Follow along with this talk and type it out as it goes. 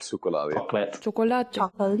Chocolate.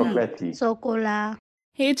 Chocolate.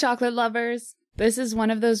 Hey, chocolate lovers. This is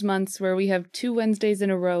one of those months where we have 2 Wednesdays in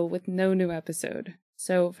a row with no new episode.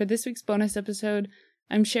 So for this week's bonus episode,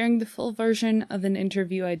 I'm sharing the full version of an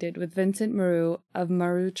interview I did with Vincent Maru of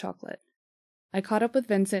Maru Chocolate. I caught up with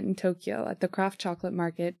Vincent in Tokyo at the craft chocolate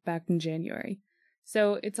market back in January.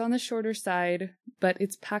 So it's on the shorter side, but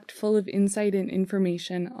it's packed full of insight and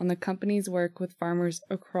information on the company's work with farmers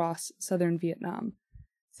across southern Vietnam.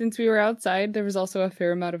 Since we were outside, there was also a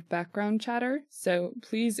fair amount of background chatter, so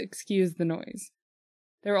please excuse the noise.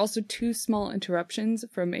 There were also 2 small interruptions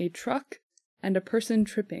from a truck and a person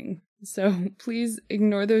tripping, so please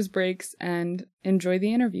ignore those breaks and enjoy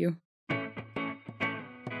the interview.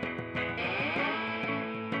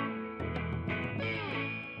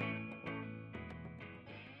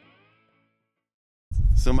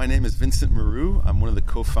 So my name is Vincent Maru. I'm one of the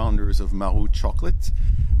co-founders of Maru Chocolate.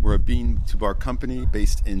 We're a bean-to-bar company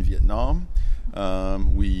based in Vietnam.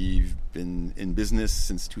 We've been in business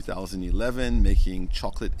since 2011, making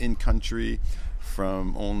chocolate in-country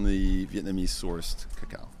from only Vietnamese-sourced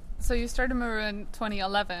cacao. So you started Maru in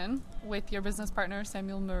 2011 with your business partner,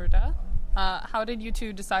 Samuel Muruda. How did you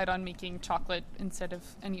two decide on making chocolate instead of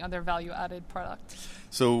any other value-added product?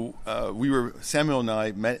 So Samuel and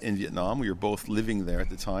I met in Vietnam. We were both living there at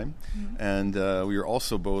the time. Mm-hmm. And we were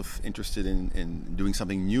also both interested in doing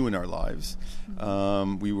something new in our lives.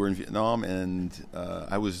 Mm-hmm. We were in Vietnam, and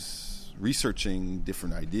I was researching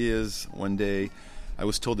different ideas. One day, I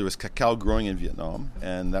was told there was cacao growing in Vietnam,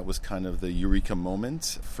 and that was kind of the eureka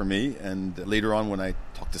moment for me. And later on, when I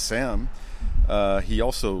talked to Sam, he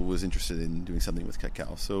also was interested in doing something with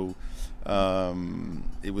cacao. So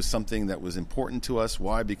it was something that was important to us.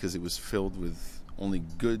 Why? Because it was filled with only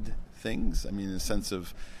good things. I mean, in a sense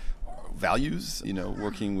of values,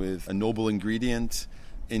 working with a noble ingredient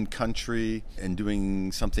in country and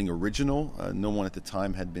doing something original. No one at the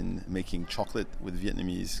time had been making chocolate with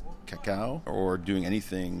Vietnamese cacao or doing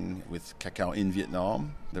anything with cacao in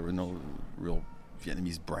Vietnam. There were no real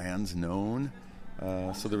Vietnamese brands known.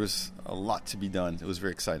 So there was a lot to be done. It was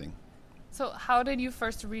very exciting. So how did you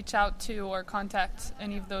first reach out to or contact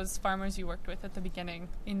any of those farmers you worked with at the beginning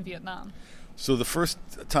in Vietnam? So the first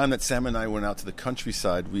time that Sam and I went out to the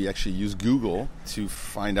countryside, we actually used Google to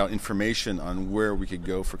find out information on where we could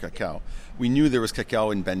go for cacao. We knew there was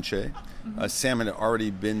cacao in Ben Tre. Mm-hmm. Sam had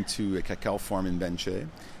already been to a cacao farm in Ben Tre,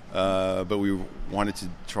 but we wanted to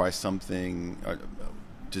try something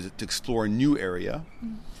to explore a new area.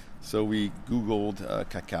 Mm-hmm. So we Googled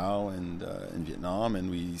cacao in Vietnam,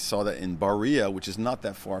 and we saw that in Barria, which is not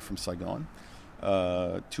that far from Saigon,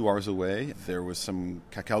 2 hours away, there was some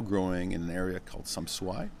cacao growing in an area called Sam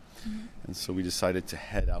Xoài. Mm-hmm. And so we decided to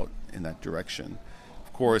head out in that direction.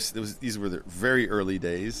 Of course, these were the very early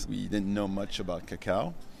days. We didn't know much about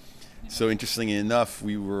cacao. So interestingly enough,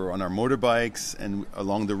 we were on our motorbikes, and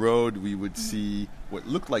along the road we would see what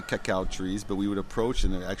looked like cacao trees, but we would approach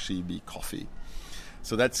and it would actually be coffee.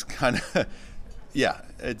 So that's kind of, they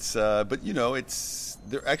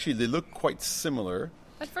look quite similar.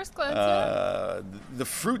 At first glance, The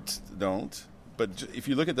fruit don't, but if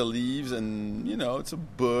you look at the leaves and, it's a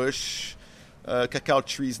bush. Cacao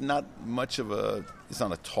tree's not much it's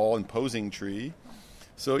not a tall, imposing tree.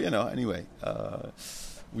 So, anyway, but,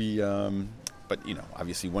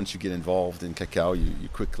 obviously once you get involved in cacao, you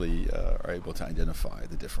quickly are able to identify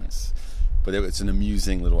the difference. But it's an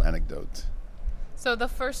amusing little anecdote. So the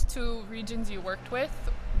first 2 regions you worked with,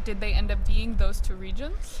 did they end up being those 2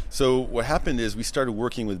 regions? So what happened is we started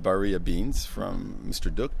working with Barilla beans from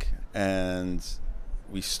Mr. Duc, and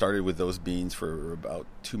we started with those beans for about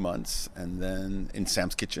 2 months, and then in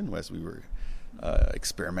Sam's kitchen, as we were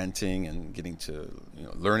experimenting and getting to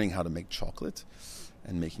learning how to make chocolate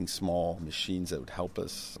and making small machines that would help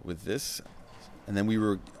us with this. And then we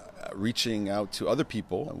were reaching out to other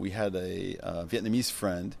people. We had a Vietnamese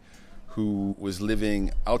friend who was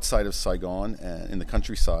living outside of Saigon in the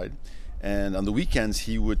countryside. And on the weekends,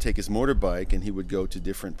 he would take his motorbike and he would go to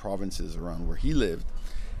different provinces around where he lived.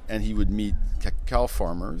 And he would meet cacao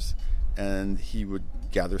farmers, and he would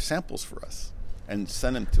gather samples for us and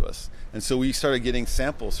send them to us. And so we started getting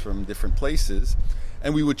samples from different places,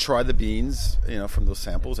 and we would try the beans, from those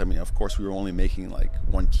samples. I mean, of course, we were only making like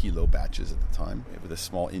 1 kilo batches at the time with a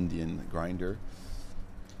small Indian grinder.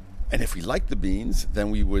 And if we liked the beans,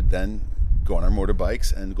 then we would then go on our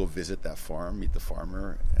motorbikes and go visit that farm, meet the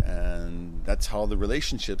farmer, and that's how the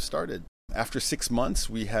relationship started. After 6 months,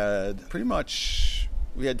 we had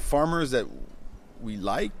farmers that we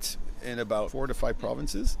liked in about 4 to 5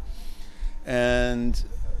 provinces, and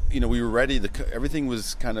we were ready. Everything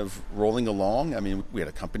was kind of rolling along. I mean, we had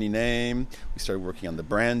a company name. We started working on the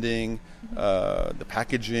branding, the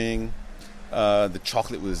packaging. The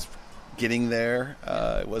chocolate was getting there.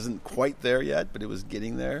 It wasn't quite there yet, but it was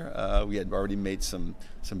getting there. We had already made some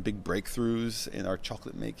big breakthroughs in our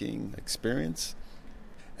chocolate making experience.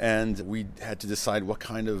 And we had to decide what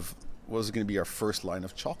was going to be our first line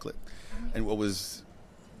of chocolate. And what was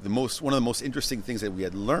one of the most interesting things that we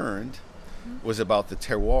had learned was about the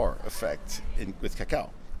terroir effect with cacao,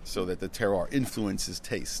 so that the terroir influences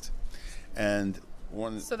taste. So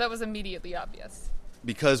that was immediately obvious.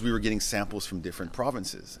 Because we were getting samples from different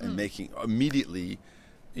provinces and making immediately,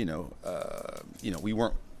 we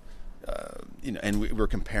weren't, and we were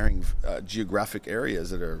comparing geographic areas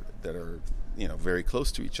that are very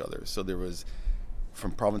close to each other. So there was,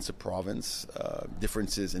 from province to province,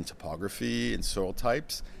 differences in topography and soil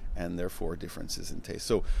types, and therefore differences in taste.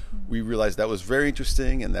 So we realized that was very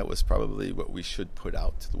interesting, and that was probably what we should put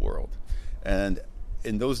out to the world. And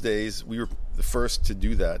in those days, we were the first to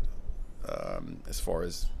do that, as far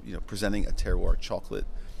as presenting a terroir chocolate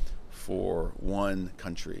for one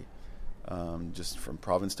country, just from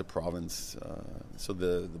province to province. So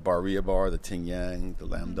the Barilla bar, the Tingyang, the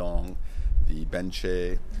Lam Dong, the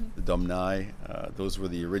Benche, the Dom Nai, those were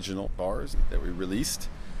the original bars that we released.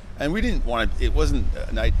 And we didn't want it wasn't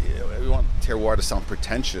an idea, we want terroir to sound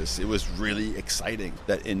pretentious. It was really exciting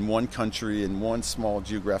that in one country, in one small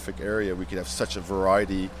geographic area, we could have such a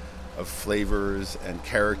variety of flavors and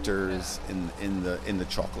characters in the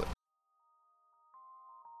chocolate.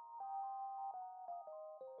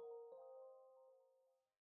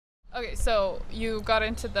 Okay, so you got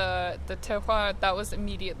into the terroir. That was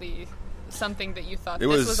immediately something that you thought this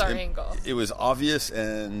was our angle. It was obvious,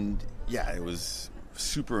 and it was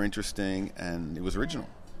super interesting, and it was original.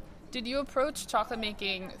 Did you approach chocolate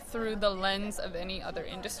making through the lens of any other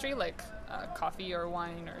industry, like coffee or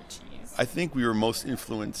wine or cheese? I think we were most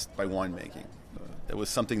influenced by winemaking. It was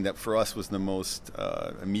something that for us was the most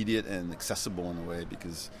immediate and accessible in a way,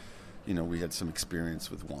 because we had some experience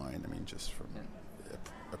with wine. I mean, just from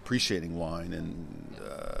appreciating wine, and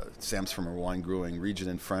Sam's from a wine growing region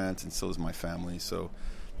in France, and so is my family. So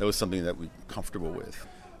that was something that we were comfortable with.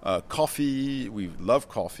 Coffee, we love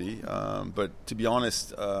coffee, but to be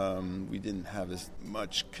honest, we didn't have as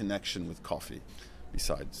much connection with coffee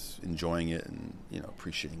besides enjoying it and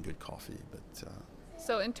appreciating good coffee. But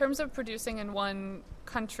so in terms of producing in one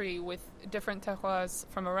country with different terroirs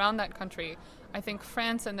from around that country, I think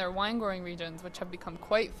France and their wine growing regions, which have become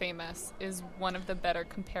quite famous, is one of the better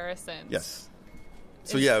comparisons. Yes.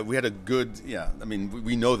 So we had a good, I mean,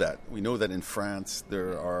 we know that. We know that in France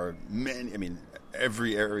there are many, I mean,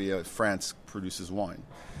 every area of France produces wine.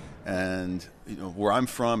 And, where I'm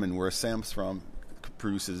from and where Sam's from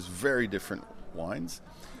produces very different wines.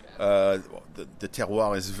 The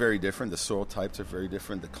terroir is very different. The soil types are very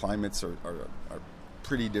different. The climates are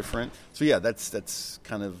pretty different. So, that's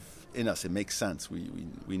kind of in us. It makes sense.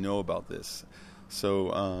 We know about this.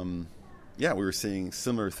 So, we were seeing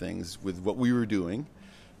similar things with what we were doing.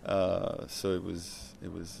 So it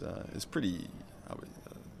was pretty,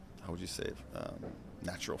 how would you say,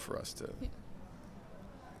 natural for us to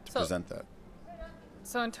present that.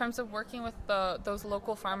 So in terms of working with those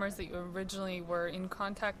local farmers that you originally were in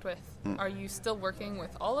contact with, are you still working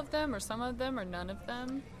with all of them, or some of them, or none of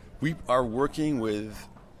them? We are working with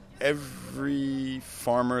every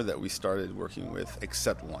farmer that we started working with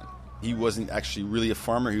except one. He wasn't actually really a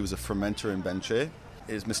farmer. He was a fermenter in Benche.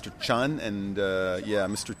 Is Mr. Chan, and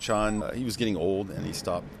Mr. Chan, he was getting old, and he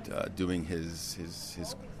stopped doing his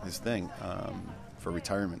thing for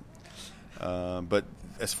retirement. But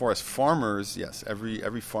as far as farmers, yes,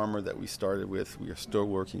 every farmer that we started with, we are still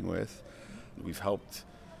working with. We've helped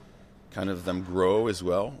kind of them grow as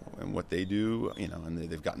well, and what they do, and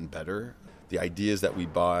they've gotten better. The idea is that we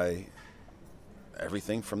buy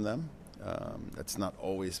everything from them. That's not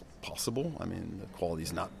always possible. I mean, the quality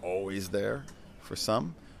is not always there for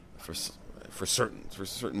some. For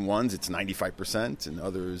certain ones, it's 95%, and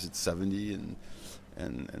others it's 70%,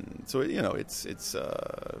 and so it's.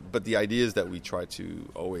 But the idea is that we try to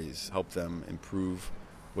always help them improve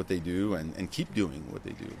what they do and keep doing what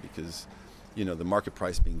they do, because the market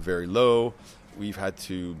price being very low, we've had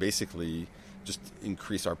to basically just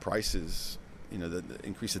increase our prices.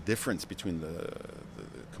 Increase the difference between the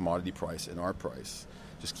commodity price and our price.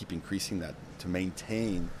 Just keep increasing that to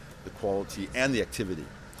maintain the quality and the activity.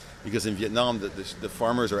 Because in Vietnam, the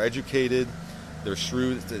farmers are educated, they're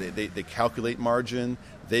shrewd, they calculate margin.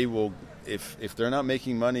 They will, if they're not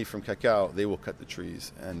making money from cacao, they will cut the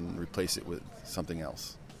trees and replace it with something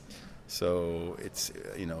else. So it's,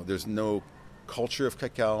 there's no culture of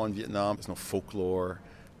cacao in Vietnam. There's no folklore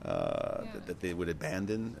that they would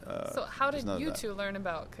abandon. So how did you two learn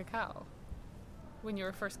about cacao when you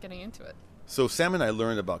were first getting into it? So Sam and I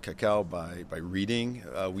learned about cacao by reading.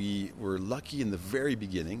 We were lucky in the very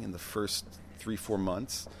beginning, in the first 3-4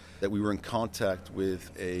 months, that we were in contact with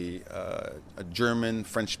a German,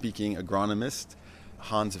 French-speaking agronomist,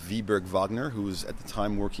 Hans Wieberg Wagner, who was at the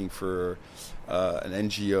time working for an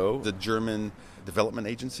NGO, the German Development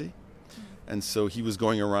Agency. And so he was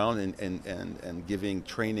going around and giving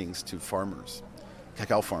trainings to farmers,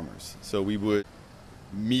 cacao farmers. So we would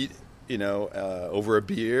meet, over a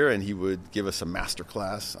beer, and he would give us a master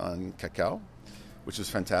class on cacao, which was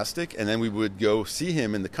fantastic. And then we would go see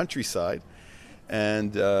him in the countryside,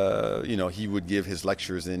 and he would give his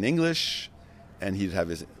lectures in English, and he'd have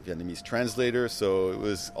his Vietnamese translator. So it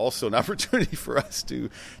was also an opportunity for us to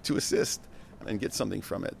assist and get something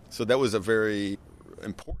from it. So that was a very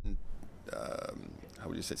important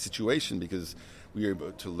situation, because we were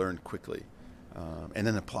able to learn quickly and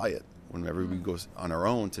then apply it whenever we go on our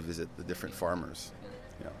own to visit the different farmers.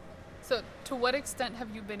 Yeah. So to what extent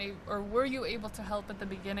have you been were you able to help at the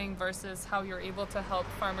beginning versus how you're able to help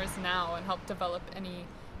farmers now and help develop any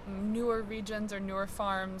newer regions or newer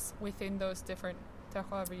farms within those different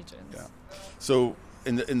terroir regions? Yeah. So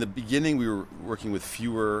in the beginning, we were working with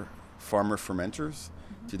fewer farmer fermenters.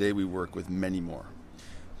 Mm-hmm. Today we work with many more,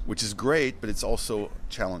 which is great, but it's also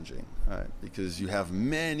challenging, right? Because you have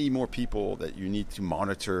many more people that you need to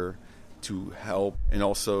monitor, to help, and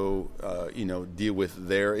also deal with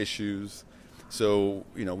their issues. So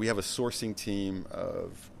we have a sourcing team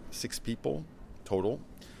of 6 people total.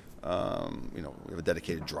 We have a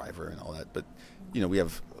dedicated driver and all that, but we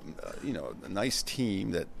have a nice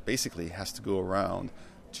team that basically has to go around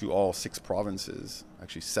to all 6 provinces,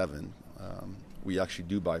 actually 7. We actually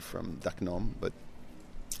do buy from Dak Nom, but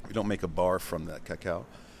we don't make a bar from that cacao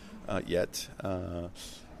yet.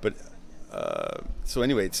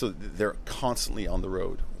 So they're constantly on the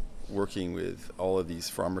road working with all of these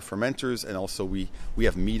farmer fermenters, and also we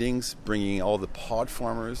have meetings bringing all the pod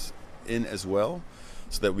farmers in as well,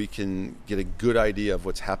 so that we can get a good idea of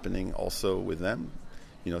what's happening also with them,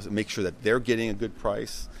 to make sure that they're getting a good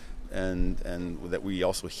price, and that we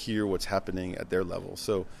also hear what's happening at their level.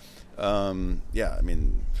 So, in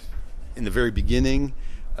the very beginning,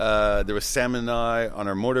 there was Sam and I on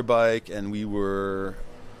our motorbike, and we were,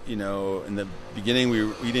 in the beginning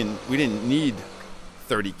we didn't need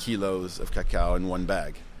 30 kilos of cacao in one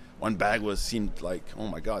bag. One bag seemed like, oh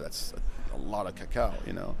my God, that's a lot of cacao,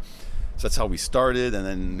 So that's how we started, and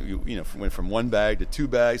then we went from 1 bag to 2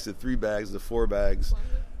 bags to 3 bags to 4 bags,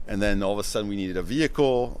 and then all of a sudden we needed a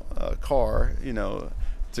vehicle, a car,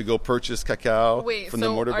 to go purchase cacao from the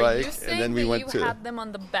motorbike. Are you saying and then we went you had them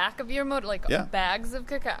on the back of your motor, bags of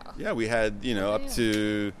cacao? Yeah, we had up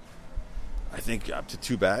to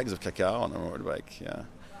 2 bags of cacao on our motorbike.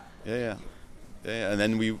 Yeah. And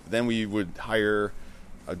then we would hire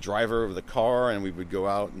a driver with a car, and we would go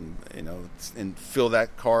out and fill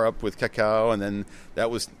that car up with cacao, and then that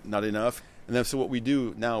was not enough. And then so what we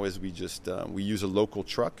do now is we just we use a local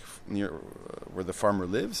truck near where the farmer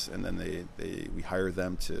lives, and then we hire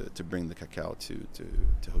them to bring the cacao to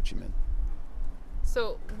Ho Chi Minh.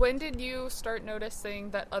 So when did you start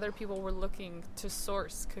noticing that other people were looking to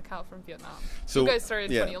source cacao from Vietnam? So you guys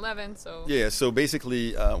started in 2011, so... Yeah, so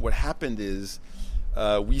basically what happened is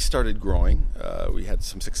we started growing. We had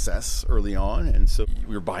some success early on, and so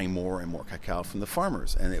we were buying more and more cacao from the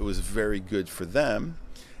farmers, and it was very good for them.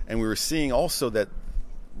 And we were seeing also that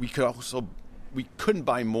we couldn't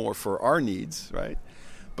buy more for our needs, right?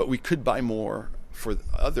 But we could buy more for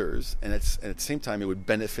others, and at the same time it would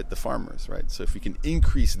benefit the farmers, right? So if we can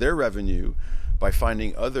increase their revenue by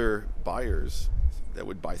finding other buyers that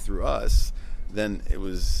would buy through us, then it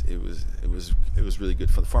was really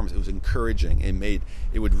good for the farmers. It was encouraging.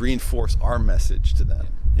 It would reinforce our message to them,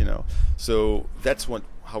 So that's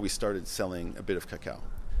how we started selling a bit of cacao.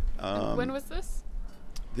 When was this?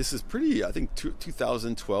 This is pretty, I think,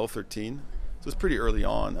 2012, 13. So it's pretty early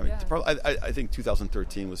on. I think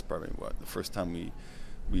 2013 was probably the first time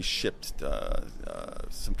we shipped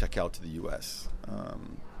some cacao to the U.S.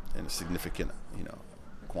 In a significant,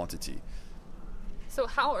 quantity. So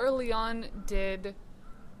how early on did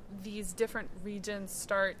these different regions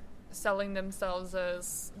start selling themselves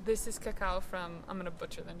as, this is cacao from, I'm going to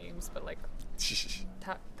butcher the names, but like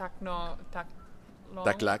Dak Nom,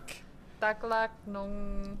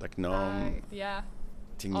 yeah.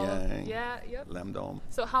 Ting Yang, yep. Lam Dom.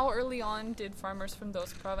 So how early on did farmers from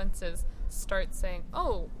those provinces start saying,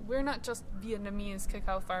 oh, we're not just Vietnamese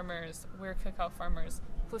cacao farmers, we're cacao farmers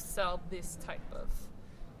who sell this type of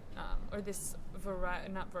or this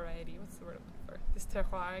variety, what's the word I'm looking for? This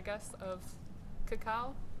terroir, I guess, of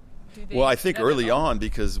cacao? Well, I think early on,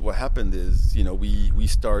 because what happened is, we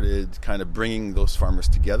started kind of bringing those farmers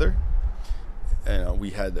together. And we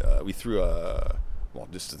threw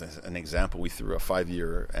just as an example, we threw a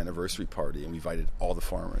 5-year anniversary party, and we invited all the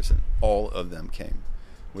farmers, and all of them came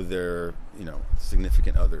with their,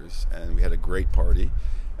 significant others. And we had a great party.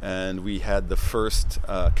 And we had the first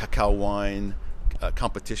cacao wine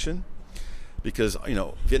competition, because,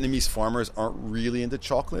 Vietnamese farmers aren't really into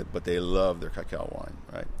chocolate, but they love their cacao wine,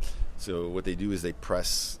 right? So what they do is they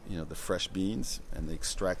press, the fresh beans, and they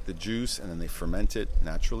extract the juice, and then they ferment it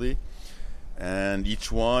naturally. And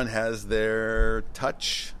each one has their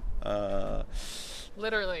touch.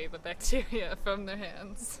 Literally the bacteria from their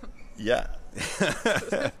hands. Yeah.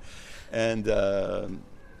 And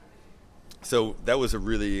so that was a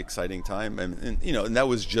really exciting time. And that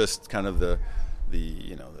was just kind of the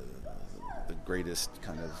greatest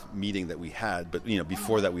kind of meeting that we had. But,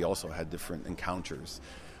 before that, we also had different encounters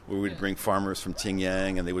where we'd bring farmers from Ting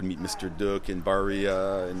Yang, and they would meet Mr. Duc in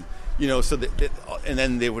Baria. And, and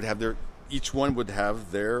then they would have each one would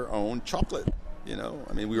have their own chocolate. We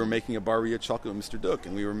were making a Baria chocolate with Mr. Duc,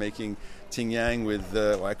 and we were making Ting Yang with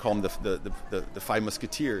I call them the Five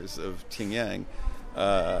Musketeers of Ting Yang.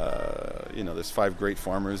 There's 5 great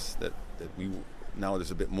farmers that now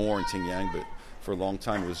there's a bit more in Ting Yang, but for a long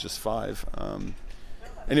time it was just 5.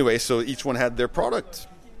 Anyway, so each one had their product.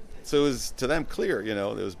 So it was to them clear, there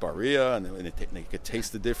was Baria, and they could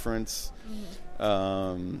taste the difference.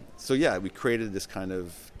 We created this kind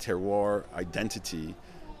of terroir identity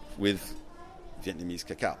with Vietnamese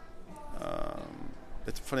cacao.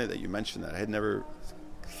 It's funny that you mentioned that. I had never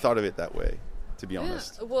thought of it that way, to be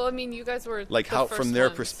honest. Well, you guys were like the how, first from their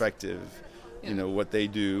ones. Perspective, what they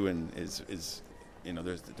do, and is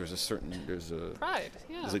there's a certain pride.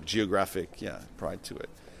 Yeah. There's a geographic pride to it.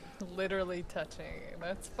 Literally touching.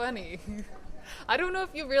 That's funny. I don't know if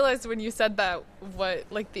you realized when you said that what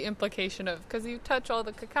the implication of, because you touch all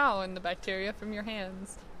the cacao and the bacteria from your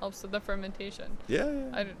hands helps with the fermentation.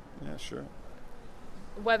 Yeah, sure.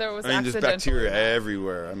 Whether it was accidental. There's bacteria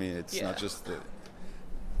everywhere. It's not just the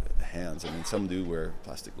hands. Some do wear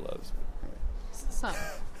plastic gloves.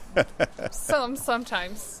 But anyway.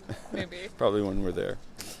 Sometimes, maybe. Probably when we're there.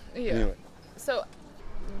 Yeah. Anyway. So,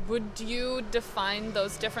 would you define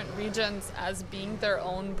those different regions as being their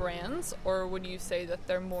own brands, or would you say that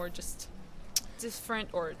they're more just different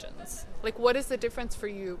origins? What is the difference for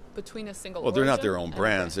you between a single origin? Well, they're not their own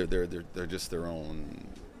brands. They're just their own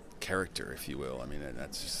character, if you will.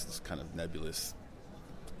 That's just this kind of nebulous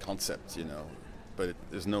concept, But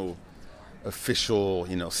there's no official,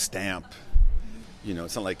 stamp.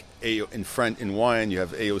 It's not like in wine you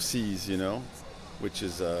have AOCs, which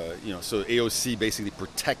is so AOC basically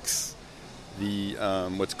protects the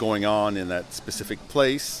what's going on in that specific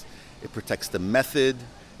place. It protects the method.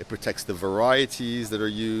 It protects the varieties that are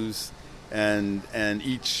used, and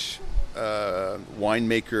each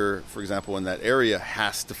winemaker, for example, in that area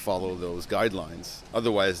has to follow those guidelines.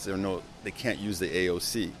 Otherwise, they can't use the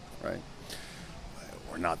AOC, right?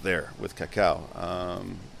 We're not there with cacao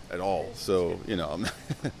at all. So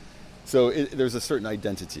there's a certain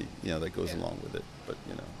identity, that goes along with it. But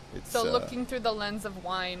it's so looking through the lens of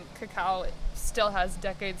wine, cacao still has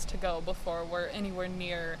decades to go before we're anywhere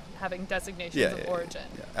near having designations of origin.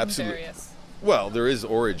 Yeah, absolutely. Various. Well, there is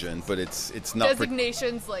origin, but it's not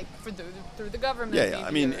designations through the government.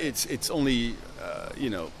 It's only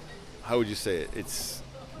how would you say it? It's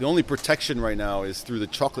the only protection right now is through the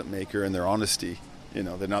chocolate maker and their honesty.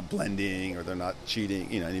 They're not blending or they're not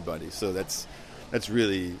cheating anybody. So that's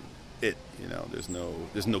really it. There's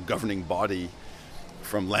no governing body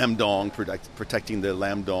from Lam Dong protecting the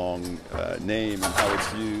Lam Dong name and how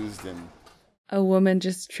it's used. And a woman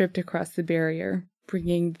just tripped across the barrier,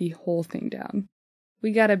 bringing the whole thing down.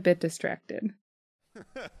 We got a bit distracted.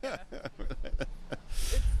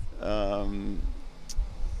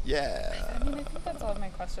 Yeah. I think that's all of my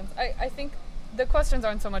questions. I think the questions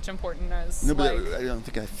aren't so much important as... No, but I don't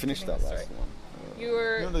think I finished that last one. You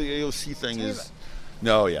were... the AOC thing is...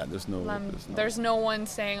 No, there's no one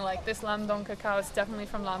saying this Lam Dong cacao is definitely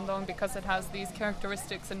from Lam Dong because it has these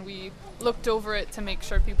characteristics, and we looked over it to make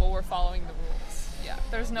sure people were following the rules. Yeah,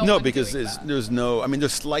 there's no. No, because there's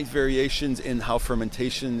slight variations in how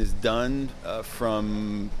fermentation is done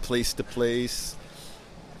from place to place,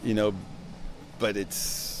 but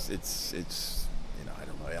it's I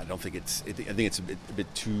don't know. I don't think I think it's a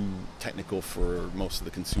bit too technical for most of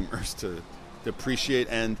the consumers to appreciate,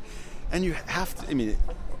 and you have to.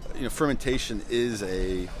 Fermentation is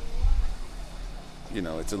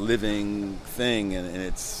it's a living thing, and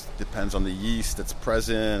it depends on the yeast that's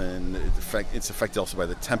present, and it's affected also by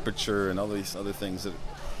the temperature and all these other things that,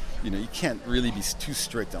 you can't really be too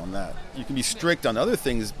strict on that. You can be strict on other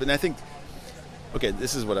things, but I think,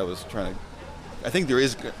 this is what I was trying to, I think there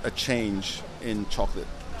is a change in chocolate.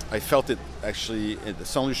 I felt it actually at the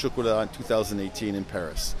Salon du Chocolat in 2018 in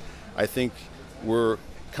Paris. I think we're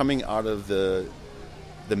coming out of the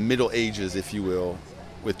Middle Ages, if you will,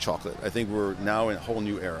 with chocolate. I think we're now in a whole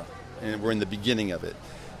new era, and we're in the beginning of it.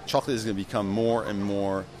 Chocolate is going to become more and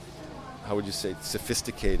more, how would you say,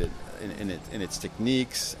 sophisticated in its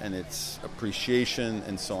techniques and its appreciation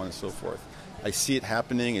and so on and so forth. I see it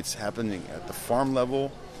happening. It's happening at the farm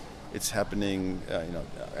level. It's happening,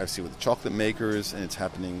 I see with the chocolate makers, and it's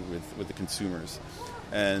happening with the consumers.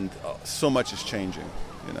 And so much is changing,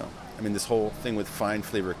 this whole thing with fine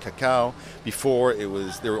flavor cacao. Before,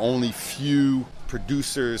 there were only few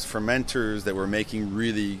producers, fermenters that were making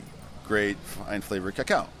really great fine flavor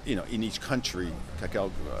cacao, in each country,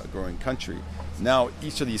 cacao growing country. Now,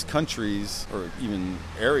 each of these countries, or even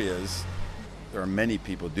areas, there are many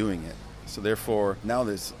people doing it. So therefore, now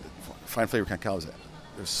there's fine flavor cacao.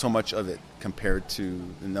 There's so much of it compared to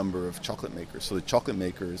the number of chocolate makers. So the chocolate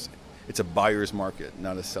makers, it's a buyer's market,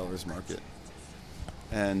 not a seller's market.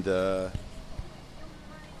 And,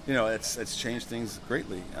 it's changed things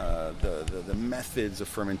greatly. The methods of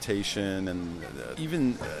fermentation and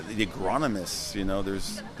even the agronomists,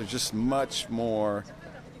 there's just much more,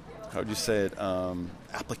 how would you say it,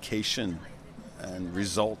 application and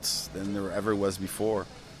results than there ever was before.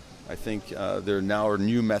 I think there now are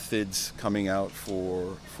new methods coming out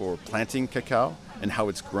for planting cacao and how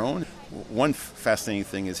it's grown. One fascinating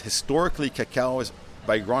thing is historically cacao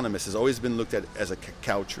by agronomists has always been looked at as a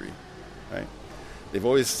cacao tree, right? They've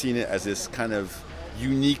always seen it as this kind of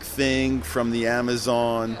unique thing from the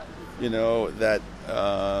Amazon,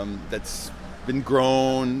 that's been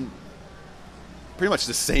grown pretty much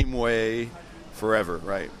the same way forever,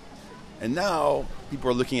 right? And now people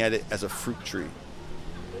are looking at it as a fruit tree.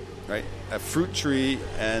 Right, a fruit tree,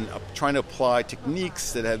 and trying to apply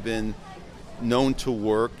techniques that have been known to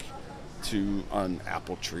work on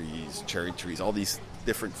apple trees, cherry trees, all these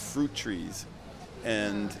different fruit trees,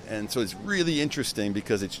 and so it's really interesting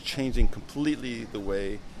because it's changing completely the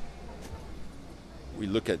way we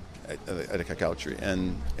look at a cacao tree,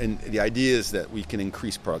 and the idea is that we can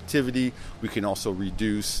increase productivity. We can also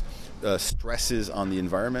reduce stresses on the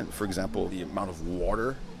environment. For example, the amount of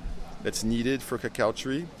water that's needed for a cacao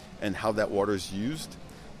tree, and how that water is used.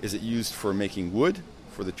 Is it used for making wood,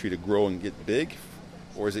 for the tree to grow and get big,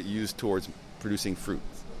 or is it used towards producing fruit,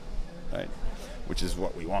 right? Which is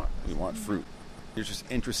what we want. We want fruit. It's just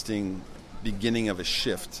interesting beginning of a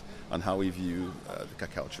shift on how we view the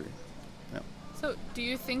cacao tree. Yeah. So do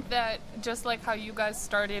you think that, just like how you guys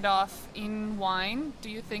started off in wine,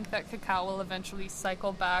 do you think that cacao will eventually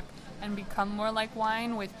cycle back and become more like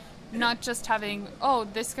wine, with not just having,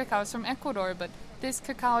 this cacao is from Ecuador, but this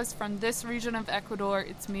cacao is from this region of Ecuador,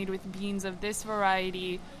 it's made with beans of this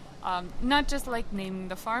variety, not just like naming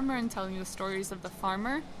the farmer and telling the stories of the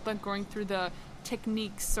farmer, but going through the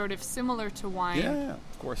techniques sort of similar to wine? Yeah,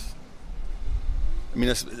 of course.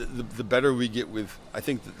 The better we get with, I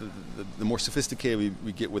think the more sophisticated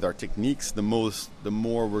we get with our techniques, the more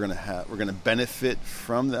we're going to benefit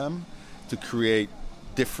from them to create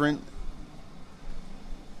different,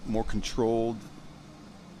 more controlled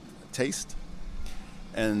taste.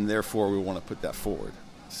 And therefore, we want to put that forward.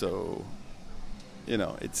 So,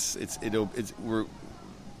 whether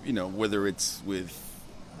it's with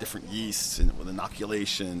different yeasts and with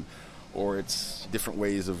inoculation, or it's different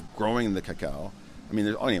ways of growing the cacao.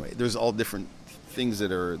 There's all different things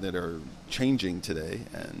that are changing today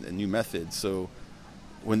and new methods. So,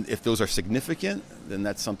 if those are significant, then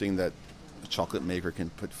that's something that a chocolate maker can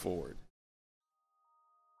put forward.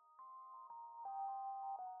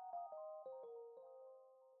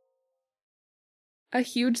 A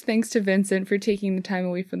huge thanks to Vincent for taking the time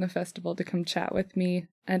away from the festival to come chat with me,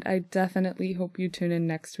 and I definitely hope you tune in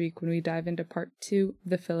next week when we dive into part 2 of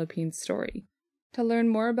the Philippines story. To learn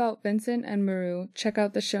more about Vincent and Maru, check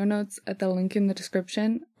out the show notes at the link in the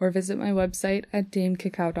description, or visit my website at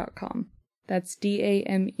damecacao.com. That's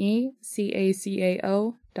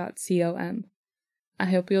DAMECACAO.com. I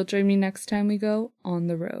hope you'll join me next time we go on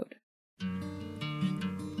the road.